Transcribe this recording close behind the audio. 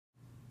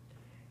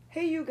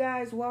Hey, you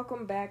guys,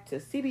 welcome back to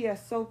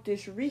CBS Soap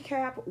Dish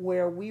Recap,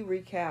 where we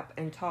recap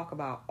and talk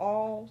about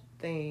all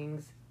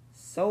things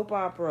soap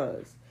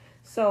operas.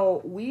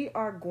 So, we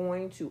are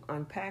going to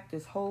unpack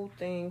this whole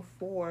thing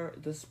for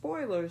the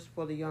spoilers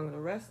for The Young and the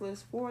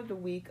Restless for the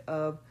week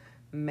of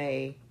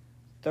May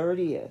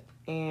 30th.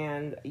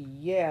 And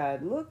yeah,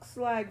 it looks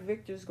like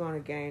Victor's going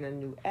to gain a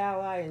new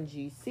ally in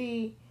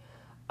GC.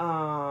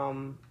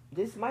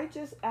 This might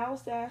just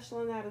oust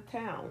Ashland out of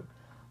town.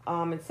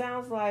 It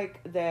sounds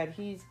like that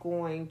he's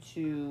going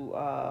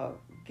to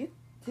get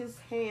his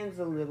hands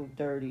a little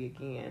dirty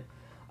again.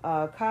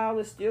 Kyle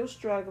is still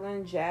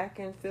struggling. Jack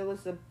and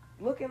Phyllis are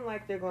looking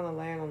like they're going to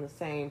land on the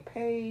same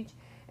page.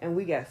 And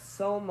we got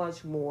so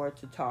much more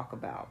to talk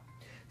about.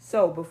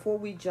 So before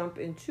we jump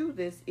into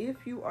this,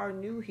 if you are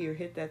new here,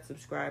 hit that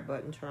subscribe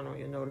button, turn on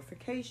your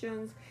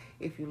notifications.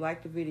 If you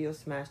like the video,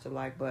 smash the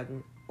like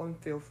button, and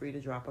feel free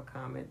to drop a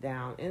comment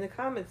down in the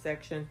comment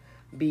section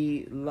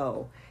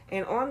below.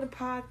 And on the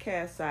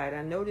podcast side,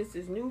 I know this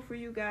is new for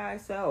you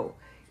guys, so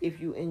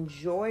if you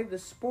enjoy the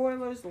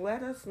spoilers,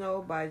 let us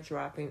know by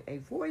dropping a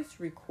voice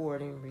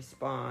recording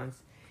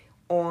response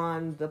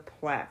on the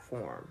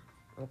platform.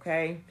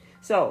 Okay,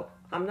 so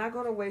I'm not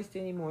going to waste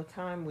any more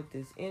time with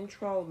this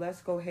intro.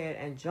 Let's go ahead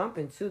and jump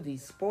into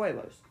these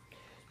spoilers.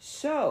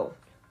 So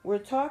we're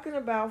talking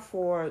about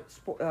for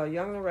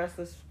Young and the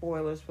Restless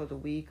spoilers for the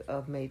week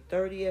of May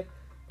 30th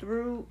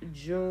through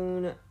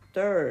June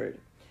 3rd.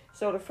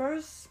 So the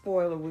first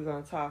spoiler we're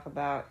going to talk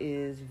about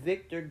is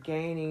Victor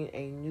gaining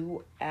a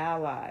new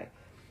ally.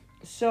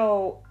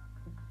 So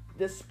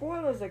the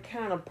spoilers are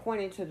kind of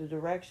pointing to the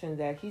direction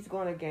that he's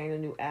going to gain a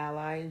new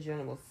ally in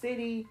General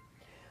City.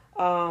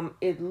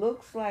 It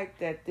looks like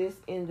that this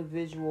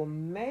individual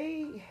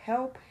may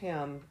help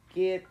him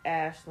get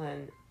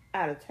Ashland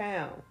out of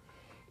town.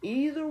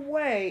 Either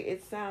way,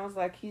 it sounds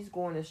like he's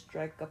going to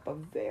strike up a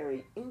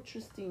very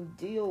interesting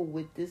deal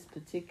with this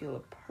particular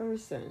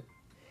person.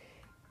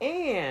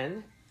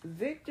 And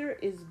Victor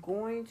is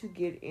going to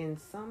get in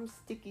some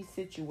sticky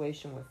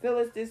situation with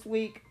Phyllis this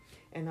week.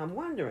 And I'm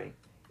wondering,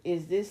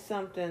 is this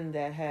something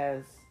that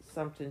has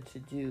something to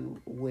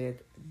do with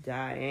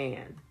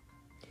Diane?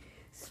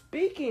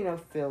 Speaking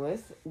of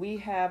Phyllis, we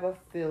have a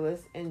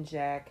Phyllis and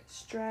Jack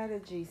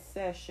strategy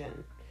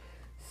session.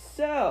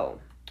 So,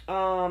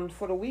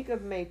 for the week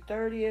of May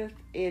 30th,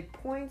 it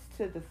points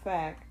to the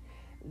fact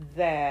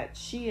that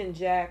she and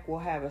Jack will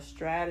have a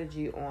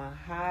strategy on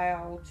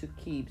how to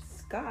keep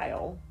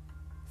Skyle,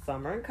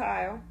 Summer and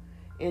Kyle,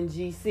 in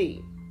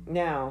GC.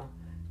 Now,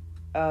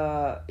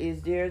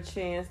 is there a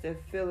chance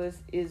that Phyllis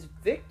is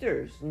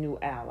Victor's new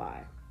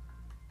ally?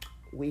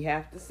 We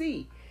have to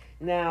see.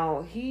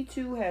 Now, he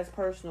too has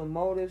personal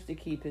motives to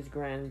keep his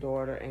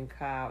granddaughter and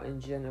Kyle in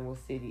General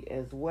City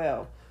as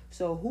well.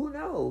 So who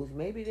knows?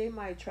 Maybe they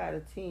might try to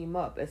team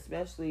up,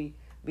 especially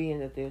being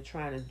that they're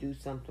trying to do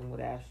something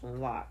with Ashland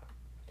Locke.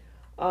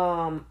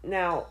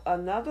 Now,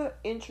 another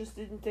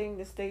interesting thing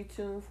to stay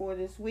tuned for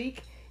this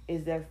week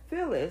is that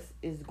Phyllis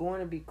is going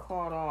to be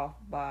caught off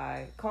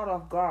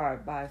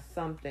guard by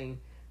something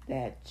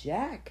that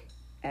Jack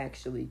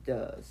actually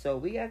does. So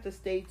we have to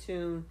stay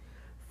tuned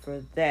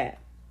for that.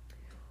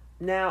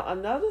 Now,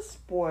 another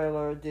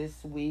spoiler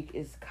this week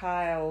is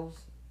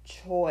Kyle's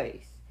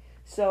choice.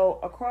 So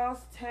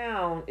across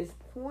town is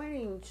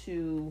pointing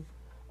to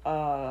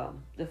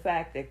the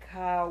fact that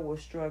Kyle will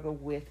struggle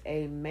with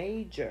a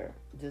major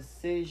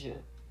decision.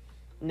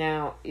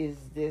 Now, is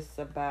this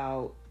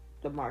about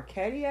the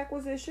Marchetti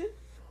acquisition,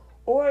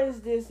 or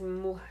is this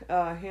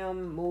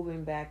him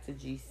moving back to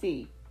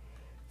GC?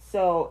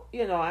 So,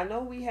 I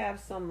know we have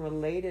some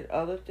related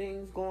other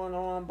things going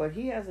on, but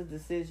he has a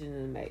decision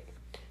to make.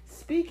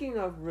 Speaking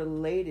of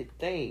related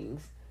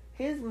things,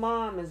 his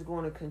mom is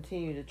going to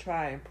continue to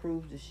try and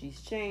prove that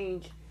she's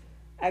changed,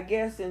 I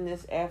guess in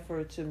this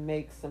effort to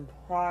make some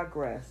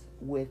progress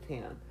with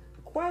him.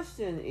 The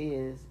question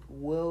is,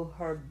 will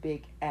her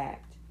big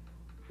act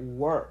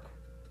work?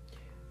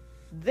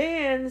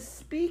 Then,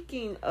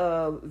 speaking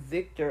of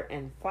Victor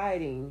and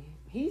fighting,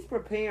 he's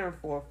preparing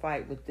for a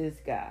fight with this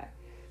guy.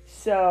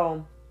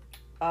 So,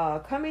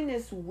 coming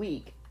this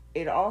week,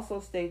 it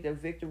also states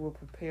that Victor will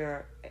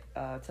prepare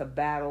to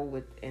battle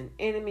with an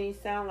enemy.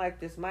 Sound like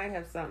this might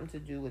have something to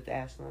do with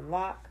Ashland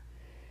Locke.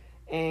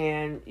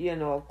 And,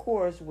 of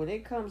course, when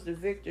it comes to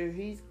Victor,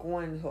 he's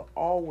going to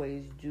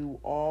always do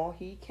all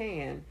he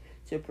can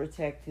to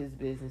protect his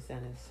business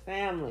and his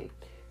family.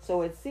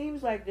 So it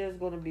seems like there's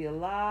going to be a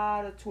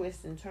lot of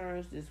twists and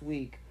turns this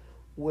week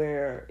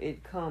where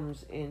it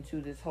comes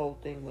into this whole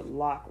thing with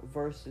Locke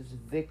versus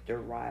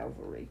Victor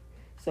rivalry.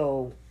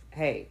 So,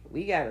 hey,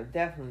 we got to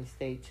definitely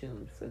stay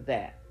tuned for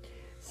that.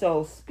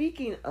 So,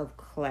 speaking of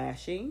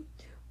clashing,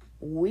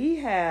 we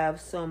have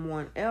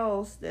someone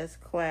else that's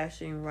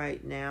clashing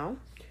right now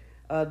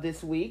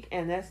this week,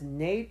 and that's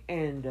Nate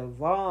and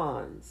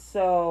Devon.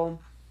 So,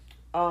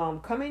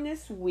 coming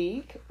this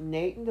week,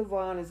 Nate and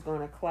Devon is going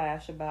to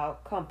clash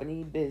about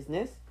company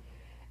business.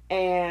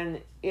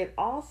 And it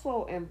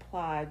also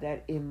implied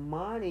that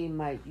Imani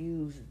might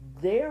use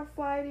their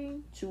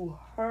fighting to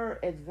her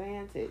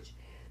advantage.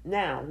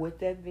 Now, with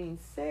that being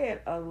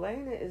said,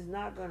 Elena is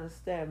not going to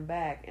stand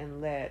back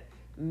and let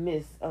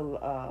Miss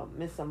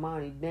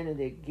Amani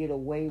Benedict get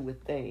away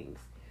with things.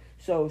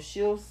 So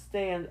she'll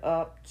stand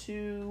up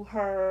to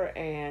her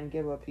and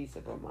give her a piece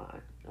of her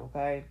mind.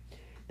 Okay?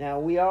 Now,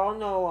 we all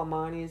know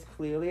Amani is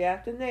clearly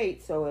after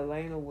Nate, so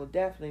Elena will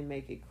definitely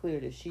make it clear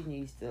that she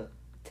needs to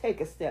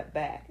take a step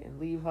back and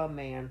leave her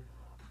man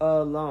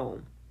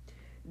alone.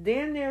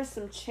 Then there's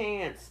some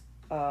Chance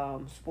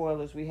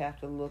spoilers we have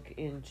to look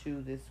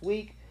into this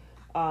week.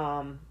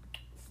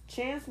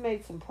 Chance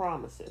made some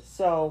promises.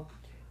 So,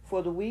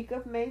 for the week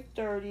of May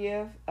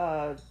 30th,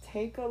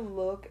 take a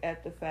look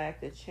at the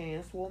fact that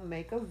Chance will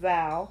make a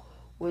vow,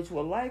 which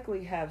will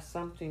likely have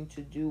something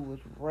to do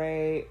with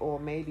Ray or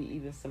maybe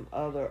even some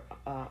other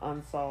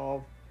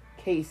unsolved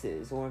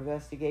cases or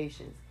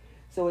investigations.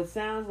 So it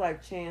sounds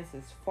like Chance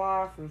is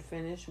far from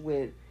finished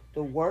with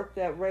the work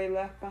that Ray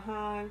left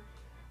behind.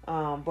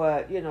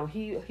 But,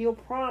 he'll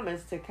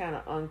promise to kind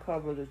of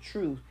uncover the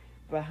truth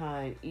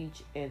behind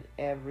each and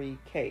every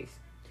case.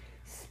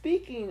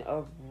 Speaking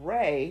of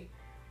Ray,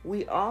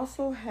 we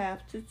also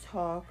have to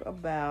talk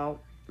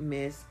about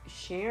Miss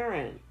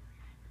Sharon.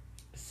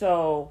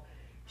 So,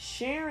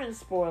 Sharon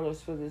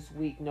spoilers for this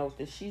week note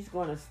that she's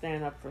going to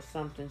stand up for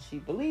something she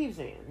believes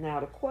in. Now,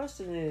 the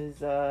question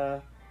is,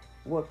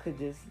 what could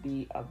this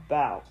be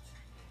about?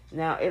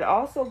 Now, it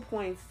also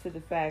points to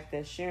the fact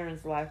that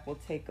Sharon's life will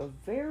take a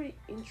very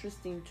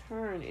interesting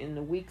turn in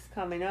the weeks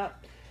coming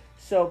up.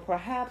 So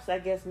perhaps, I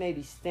guess,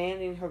 maybe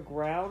standing her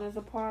ground is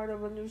a part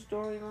of a new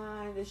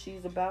storyline that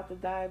she's about to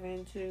dive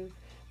into.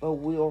 But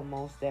we'll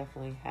most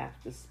definitely have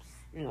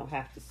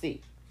to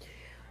see.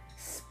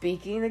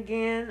 Speaking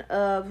again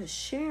of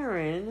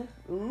Sharon,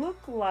 look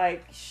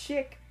like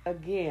Schick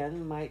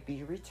again might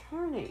be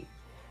returning.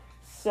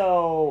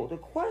 So the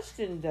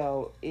question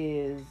though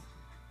is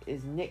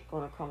Nick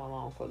going to come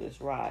along for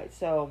this ride?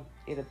 So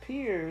it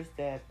appears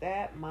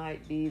that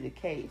might be the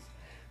case.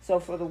 So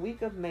for the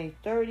week of May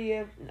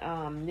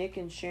 30th, Nick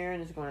and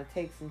Sharon is going to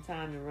take some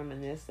time to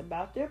reminisce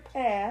about their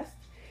past.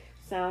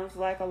 Sounds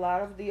like a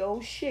lot of the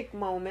old Schick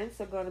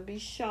moments are going to be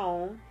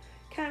shown,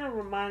 kind of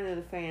reminding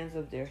the fans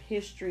of their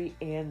history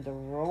and the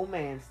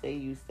romance they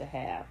used to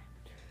have.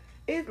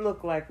 It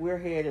looked like we're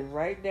headed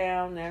right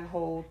down that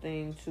whole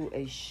thing to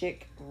a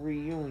Schick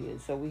reunion,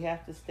 so we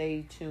have to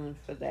stay tuned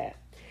for that.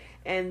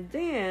 And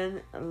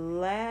then,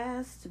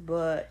 last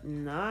but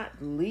not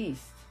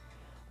least,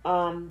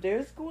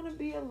 there's going to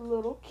be a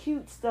little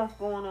cute stuff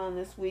going on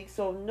this week.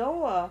 So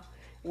Noah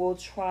will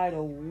try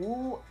to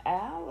woo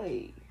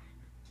Allie.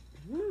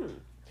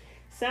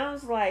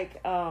 Sounds like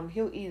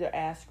he'll either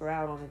ask her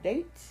out on a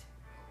date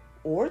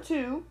or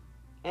two,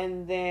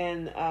 and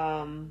then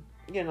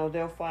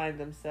they'll find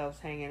themselves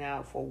hanging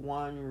out for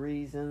one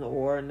reason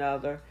or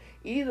another.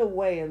 Either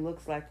way, it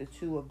looks like the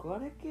two are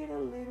gonna get a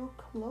little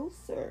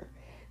closer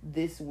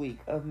this week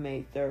of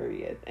May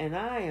 30th, and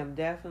I am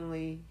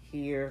definitely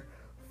here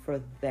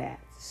for that.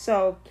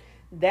 So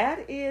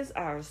that is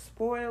our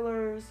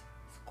spoilers.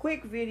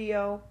 Quick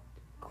video,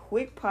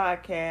 quick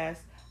podcast.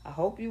 I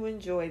hope you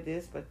enjoyed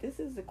this, but this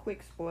is the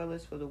quick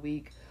spoilers for the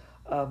week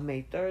of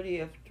May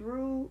 30th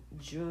through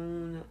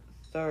June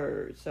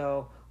 3rd.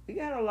 So we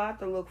got a lot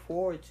to look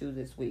forward to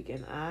this week,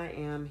 and I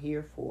am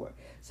here for it.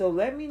 So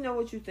let me know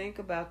what you think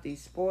about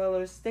these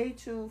spoilers. Stay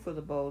tuned for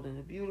the bold and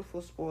the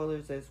beautiful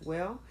spoilers as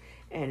well.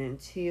 And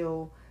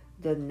until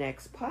the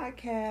next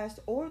podcast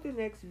or the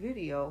next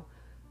video,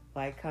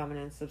 like, comment,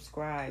 and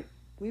subscribe.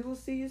 We will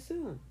see you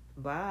soon.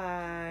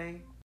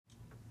 Bye.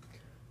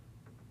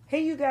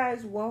 Hey, you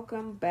guys.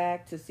 Welcome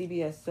back to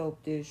CBS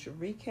Soap Dish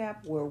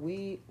Recap, where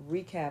we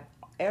recap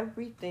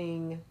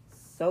everything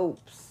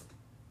soaps.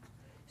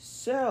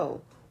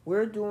 So,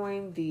 we're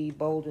doing the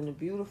bold and the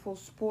beautiful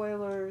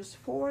spoilers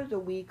for the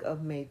week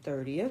of May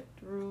 30th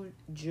through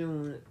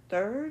June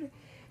 3rd.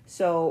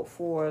 So,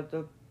 for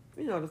the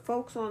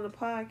folks on the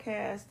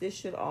podcast, this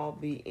should all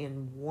be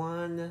in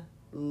one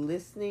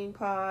listening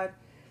pod,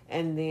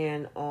 and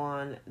then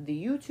on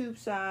the YouTube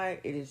side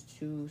it is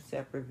two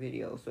separate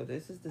videos. So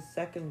this is the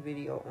second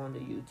video on the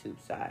YouTube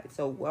side.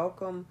 So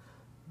welcome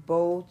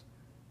both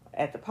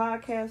at the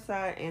podcast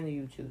side and the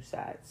YouTube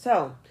side.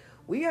 So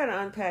we got to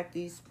unpack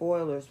these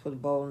spoilers for the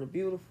Bold and the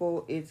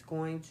Beautiful. It's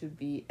going to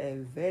be a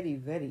very,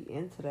 very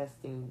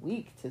interesting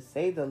week, to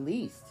say the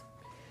least.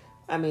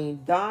 I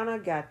mean, Donna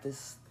got the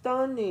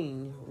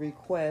stunning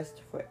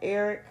request for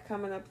Eric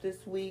coming up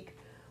this week.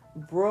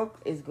 Brooke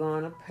is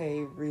going to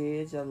pay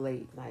Ridge a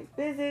late night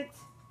visit.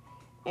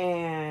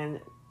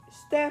 And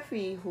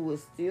Steffi, who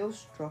is still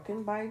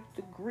stricken by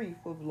the grief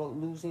of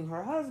losing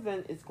her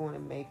husband, is going to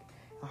make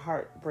a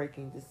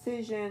heartbreaking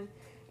decision.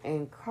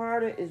 And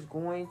Carter is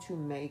going to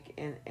make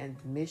an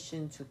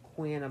admission to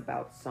Quinn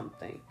about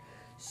something.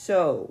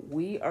 So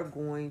we are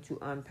going to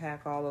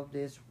unpack all of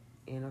this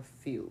in a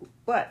few.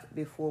 But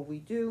before we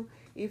do,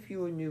 if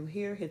you are new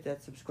here, hit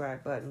that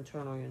subscribe button,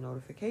 turn on your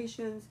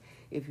notifications.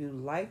 If you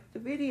like the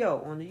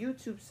video on the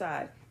YouTube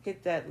side,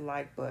 hit that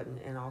like button,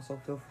 and also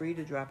feel free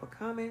to drop a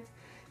comment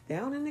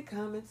down in the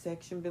comment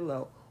section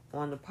below.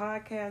 on the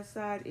podcast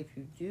side, if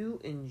you do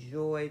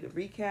enjoy the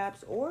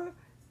recaps or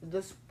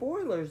the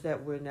spoilers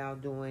that we're now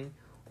doing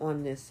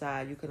on this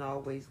side, you can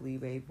always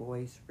leave a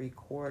voice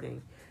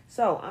recording.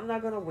 So I'm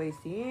not going to waste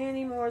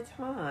any more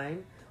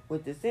time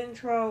with this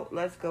intro.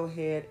 Let's go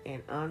ahead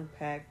and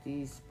unpack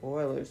these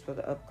spoilers for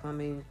the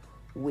upcoming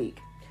week.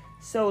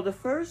 So the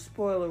first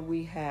spoiler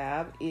we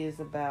have is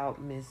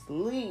about Miss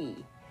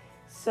Lee.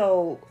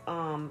 So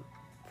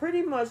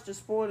pretty much the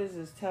spoilers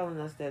is telling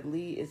us that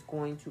Lee is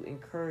going to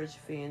encourage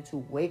Finn to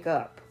wake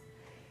up.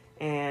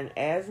 And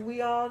as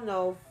we all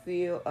know,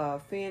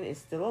 Finn is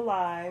still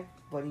alive,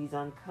 but he's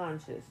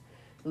unconscious.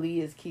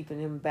 Lee is keeping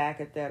him back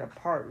at that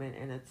apartment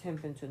and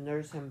attempting to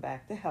nurse him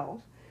back to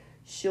health.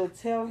 She'll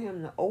tell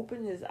him to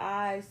open his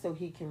eyes so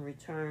he can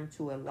return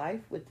to a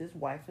life with his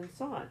wife and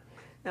son.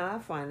 Now, I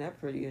find that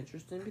pretty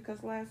interesting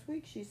because last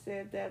week she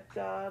said that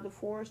the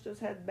Forresters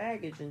had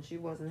baggage and she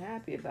wasn't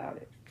happy about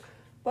it.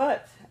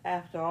 But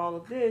after all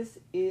of this,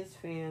 is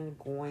Finn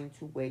going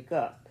to wake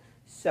up?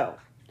 So,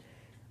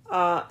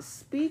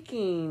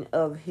 speaking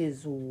of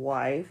his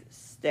wife,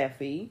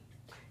 Steffi's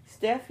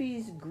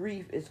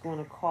grief is going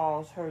to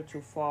cause her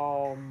to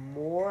fall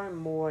more and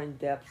more in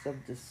depths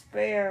of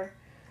despair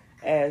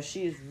as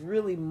she is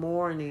really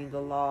mourning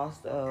the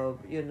loss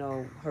of,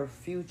 her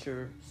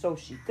future, so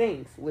she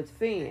thinks, with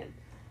Finn.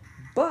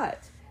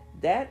 But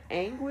that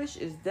anguish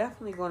is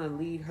definitely going to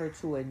lead her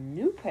to a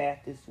new path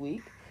this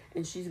week,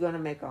 and she's going to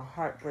make a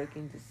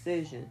heartbreaking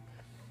decision.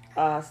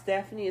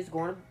 Steffi is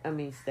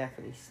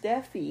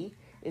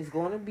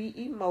going to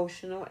be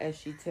emotional as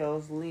she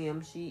tells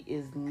Liam she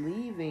is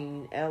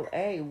leaving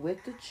LA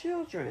with the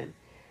children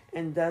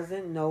and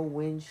doesn't know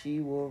when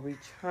she will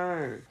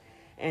return.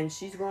 And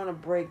she's going to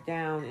break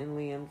down in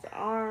Liam's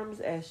arms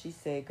as she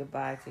says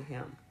goodbye to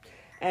him.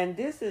 And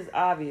this is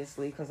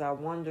obviously because I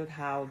wondered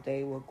how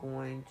they were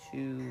going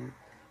to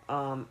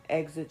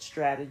exit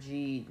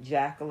strategy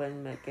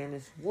Jacqueline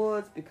McInnes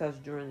Woods, because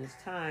during this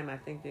time, I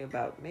think they're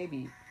about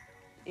maybe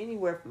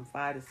anywhere from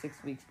 5 to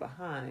 6 weeks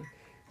behind.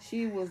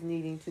 She was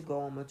needing to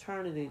go on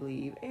maternity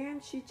leave,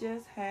 and she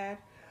just had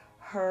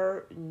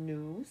her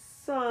new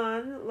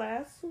son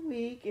last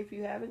week. If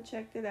you haven't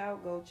checked it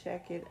out, go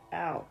check it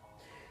out.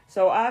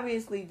 So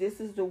obviously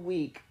this is the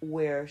week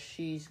where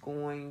she's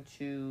going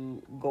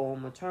to go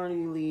on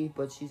maternity leave,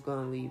 but she's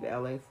going to leave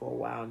LA for a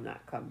while and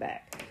not come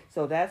back.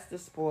 So that's the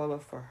spoiler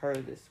for her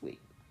this week.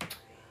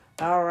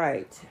 All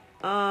right.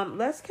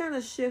 Let's kind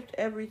of shift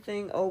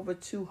everything over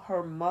to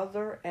her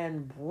mother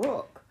and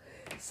Brooke.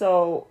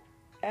 So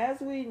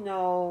as we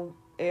know,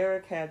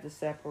 Eric had to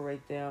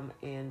separate them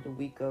in the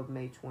week of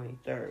May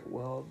 23rd.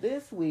 Well,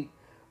 this week,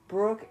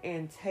 Brooke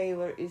and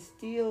Taylor is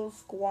still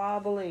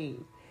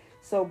squabbling.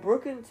 So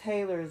Brooke and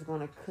Taylor is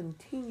going to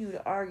continue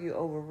to argue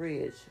over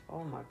Ridge.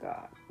 Oh my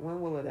God. When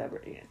will it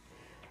ever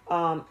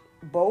end?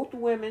 Both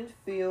women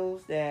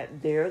feels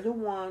that they're the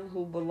one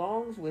who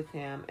belongs with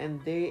him,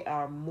 and they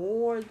are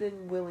more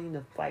than willing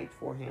to fight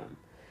for him.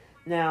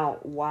 Now,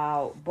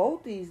 while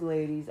both these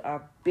ladies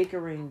are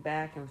bickering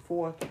back and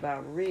forth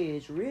about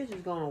Ridge is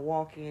going to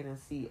walk in and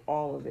see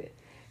all of it.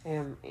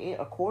 And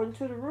according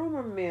to the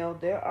rumor mill,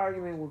 their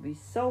argument will be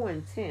so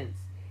intense,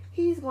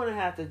 he's going to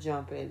have to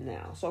jump in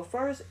now. So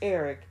first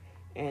Eric,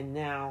 and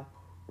now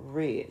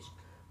Ridge.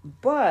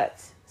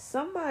 But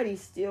somebody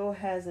still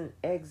hasn't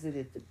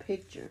exited the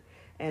picture,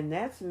 and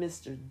that's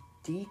Mr.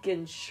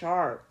 Deacon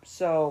Sharp.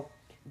 So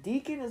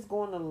Deacon is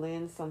going to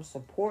lend some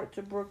support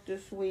to Brooke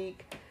this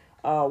week.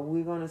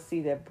 We're going to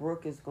see that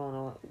Brooke is going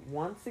to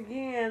once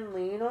again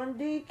lean on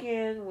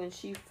Deacon when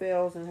she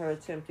fails in her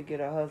attempt to get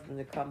her husband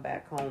to come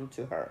back home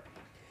to her.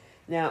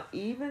 Now,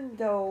 even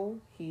though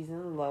he's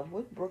in love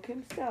with Brooke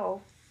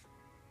himself,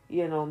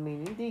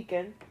 meaning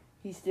Deacon,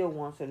 he still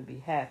wants her to be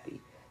happy.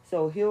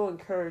 So he'll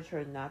encourage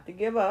her not to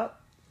give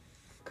up.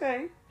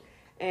 Okay.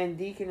 And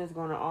Deacon is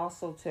going to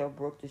also tell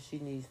Brooke that she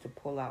needs to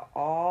pull out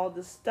all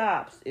the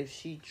stops if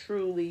she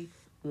truly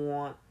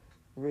wants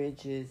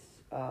Ridge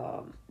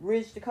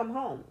to come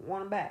home,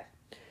 want him back.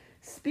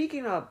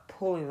 Speaking of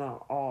pulling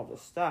out all the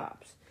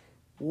stops,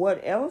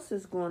 what else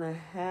is going to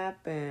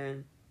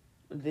happen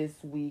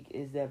this week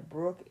is that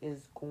Brooke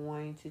is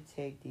going to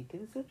take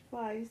Deacon's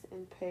advice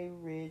and pay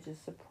Ridge a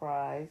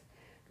surprise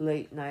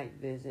late night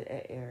visit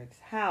at Eric's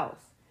house.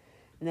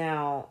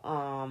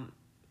 Now,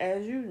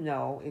 as you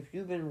know, if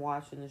you've been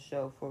watching the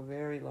show for a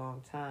very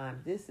long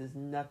time, this is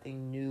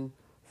nothing new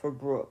for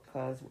Brooke,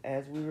 because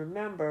as we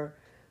remember,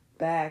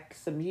 back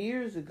some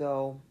years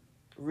ago,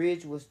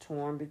 Ridge was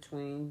torn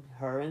between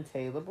her and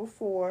Taylor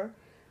before.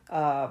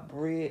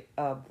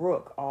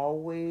 Brooke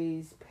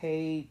always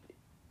paid,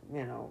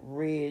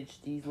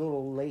 Ridge these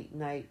little late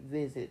night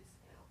visits,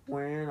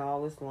 wearing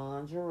all this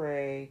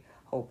lingerie,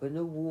 hoping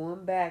to woo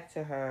him back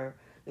to her.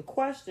 The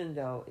question,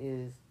 though,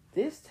 is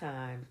this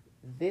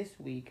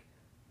week,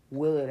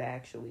 will it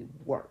actually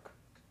work?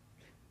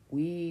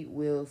 We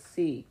will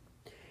see.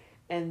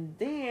 And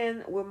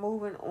then we're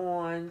moving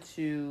on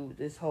to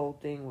this whole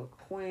thing with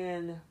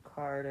Quinn,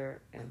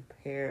 Carter, and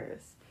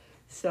Paris.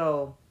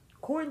 So,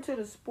 according to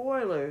the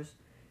spoilers,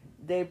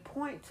 they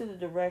point to the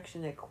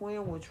direction that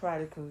Quinn will try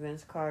to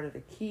convince Carter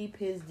to keep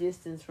his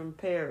distance from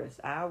Paris.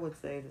 I would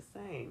say the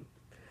same.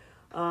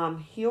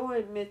 He'll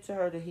admit to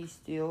her that he's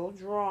still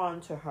drawn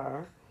to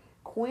her.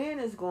 Quinn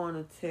is going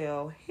to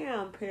tell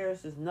him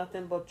Paris is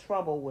nothing but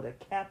trouble with a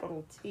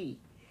capital T.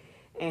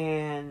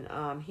 And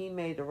he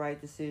made the right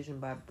decision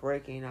by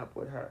breaking up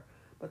with her.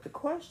 But the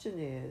question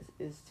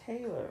is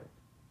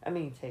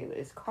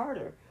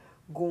Carter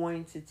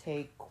going to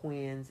take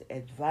Quinn's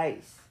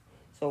advice?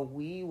 So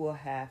we will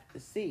have to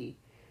see.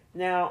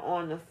 Now,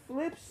 on the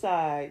flip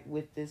side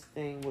with this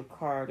thing with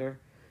Carter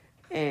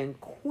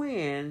and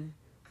Quinn,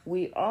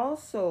 we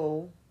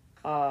also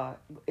are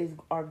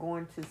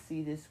going to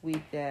see this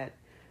week that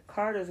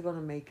Carter's going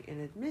to make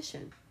an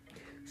admission.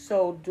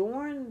 So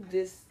during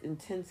this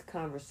intense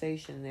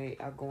conversation they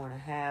are going to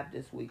have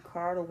this week,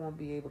 Carter won't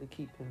be able to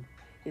keep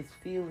his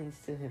feelings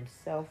to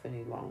himself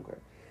any longer.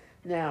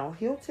 Now,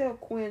 he'll tell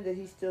Quinn that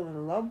he's still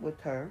in love with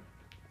her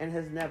and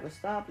has never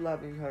stopped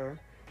loving her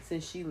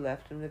since she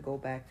left him to go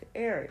back to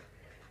Eric.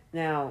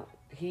 Now,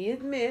 he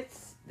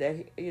admits that,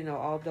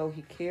 although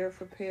he cared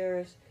for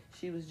Paris,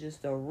 she was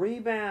just a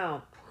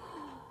rebound.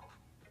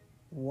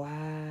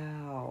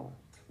 Wow.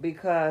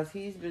 Because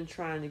he's been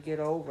trying to get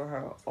over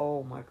her.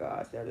 Oh my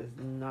God, that is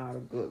not a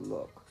good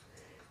look.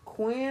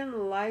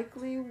 Quinn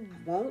likely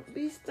won't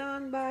be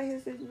stunned by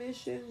his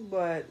admission,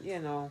 but,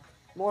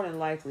 more than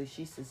likely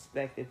she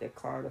suspected that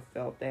Carter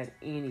felt that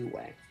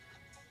anyway.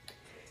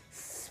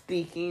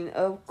 Speaking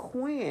of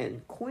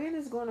Quinn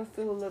is going to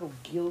feel a little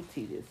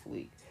guilty this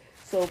week.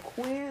 So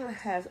Quinn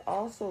has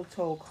also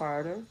told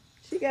Carter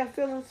she got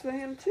feelings for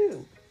him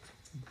too.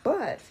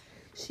 But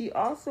she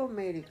also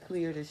made it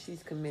clear that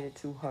she's committed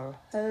to her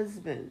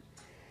husband.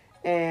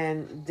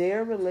 And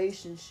their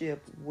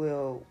relationship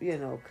will,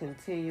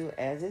 continue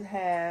as it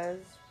has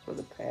for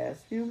the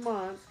past few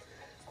months.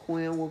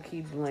 Quinn will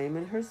keep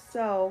blaming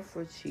herself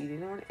for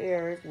cheating on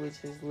Eric, which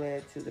has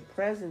led to the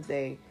present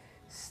day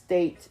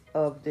state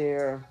of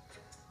their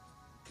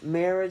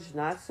marriage.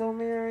 Not so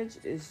marriage.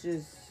 It's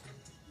just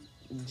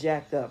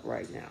jacked up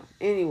right now.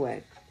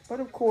 Anyway, but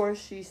of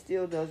course she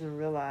still doesn't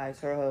realize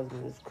her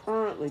husband is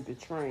currently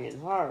betraying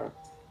her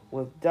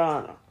with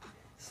Donna.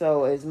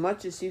 So as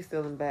much as she's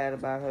feeling bad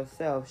about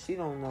herself, she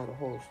don't know the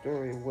whole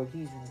story of what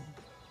he's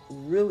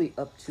really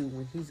up to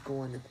when he's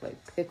going to play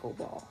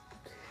pickleball.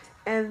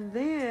 And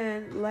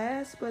then,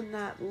 last but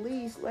not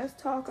least, let's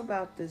talk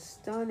about this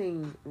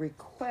stunning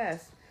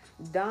request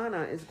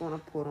Donna is going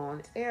to put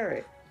on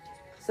Eric.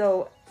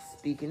 So,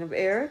 speaking of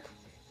Eric,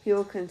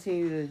 he'll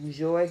continue to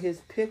enjoy his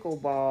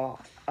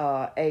pickleball,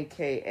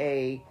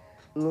 a.k.a.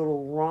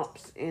 little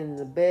romps in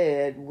the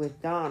bed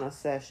with Donna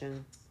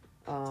session,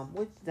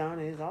 which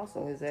Donna is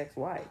also his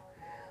ex-wife.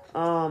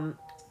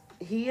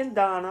 He and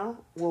Donna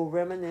will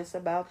reminisce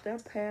about their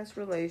past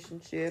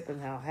relationship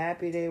and how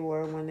happy they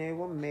were when they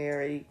were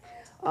married.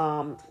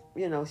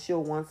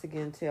 She'll once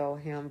again tell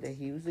him that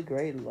he was the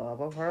great love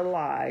of her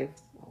life.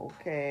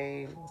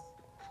 Okay,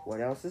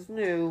 what else is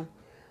new?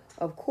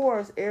 Of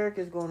course, Eric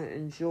is going to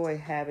enjoy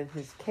having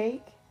his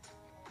cake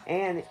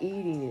and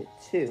eating it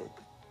too.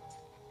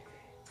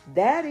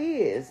 That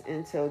is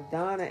until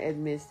Donna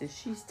admits that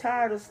she's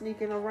tired of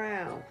sneaking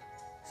around.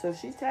 So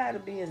she's tired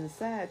of being the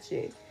side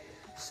chick.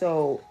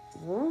 So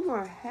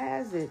rumor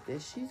has it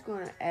that she's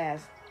going to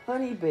ask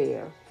Honey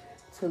Bear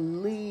to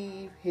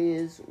leave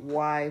his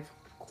wife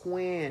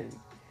Quinn.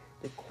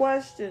 The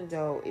question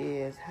though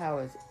is, how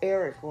is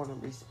Eric going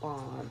to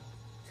respond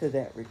to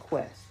that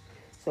request?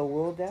 So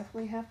we'll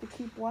definitely have to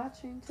keep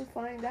watching to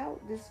find out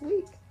this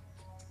week.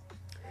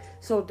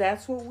 So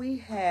that's what we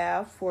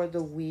have for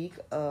the week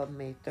of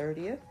May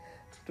 30th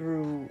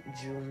through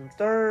June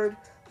 3rd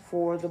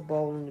for the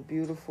Bold and the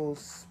Beautiful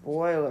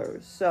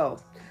spoilers. So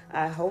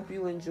I hope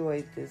you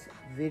enjoyed this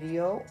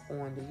video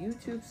on the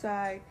YouTube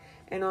side,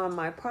 and on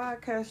my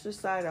podcaster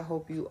side, I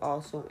hope you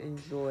also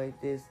enjoyed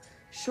this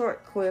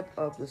short clip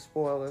of the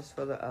spoilers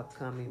for the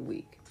upcoming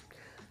week.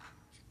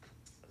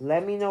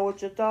 Let me know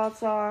what your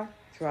thoughts are.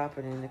 Drop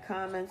it in the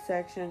comment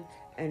section.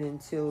 And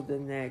until the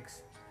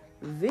next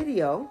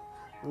video,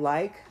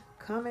 like,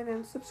 comment,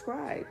 and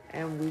subscribe.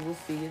 And we will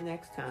see you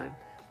next time.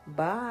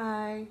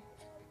 Bye.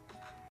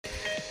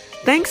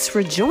 Thanks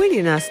for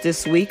joining us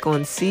this week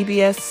on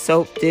CBS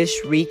Soap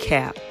Dish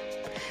Recap.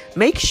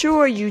 Make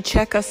sure you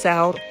check us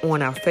out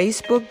on our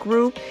Facebook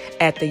group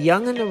at the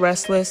Young and the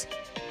Restless,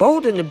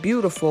 Bold and the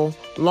Beautiful,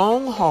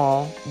 Long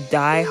Haul,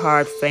 Die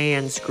Hard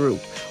Fans group.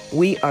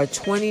 We are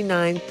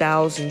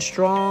 29,000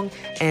 strong,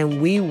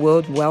 and we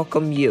will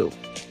welcome you.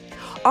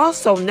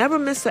 Also, never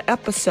miss an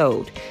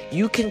episode.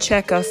 You can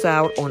check us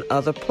out on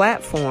other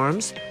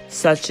platforms,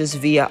 such as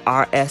via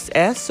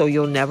RSS, so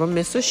you'll never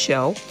miss a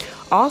show.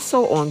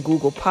 Also on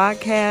Google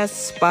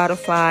Podcasts,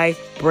 Spotify,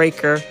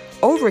 Breaker,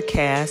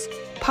 Overcast,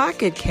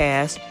 Pocket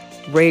Cast,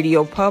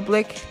 Radio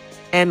Public,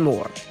 and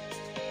more.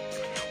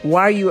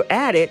 While you're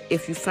at it,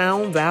 if you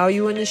found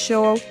value in the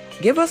show,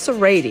 give us a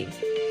rating.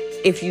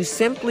 If you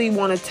simply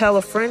want to tell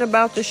a friend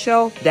about the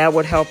show, that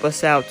would help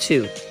us out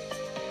too.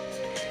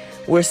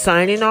 We're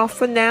signing off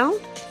for now.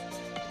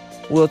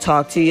 We'll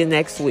talk to you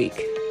next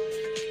week.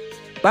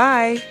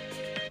 Bye.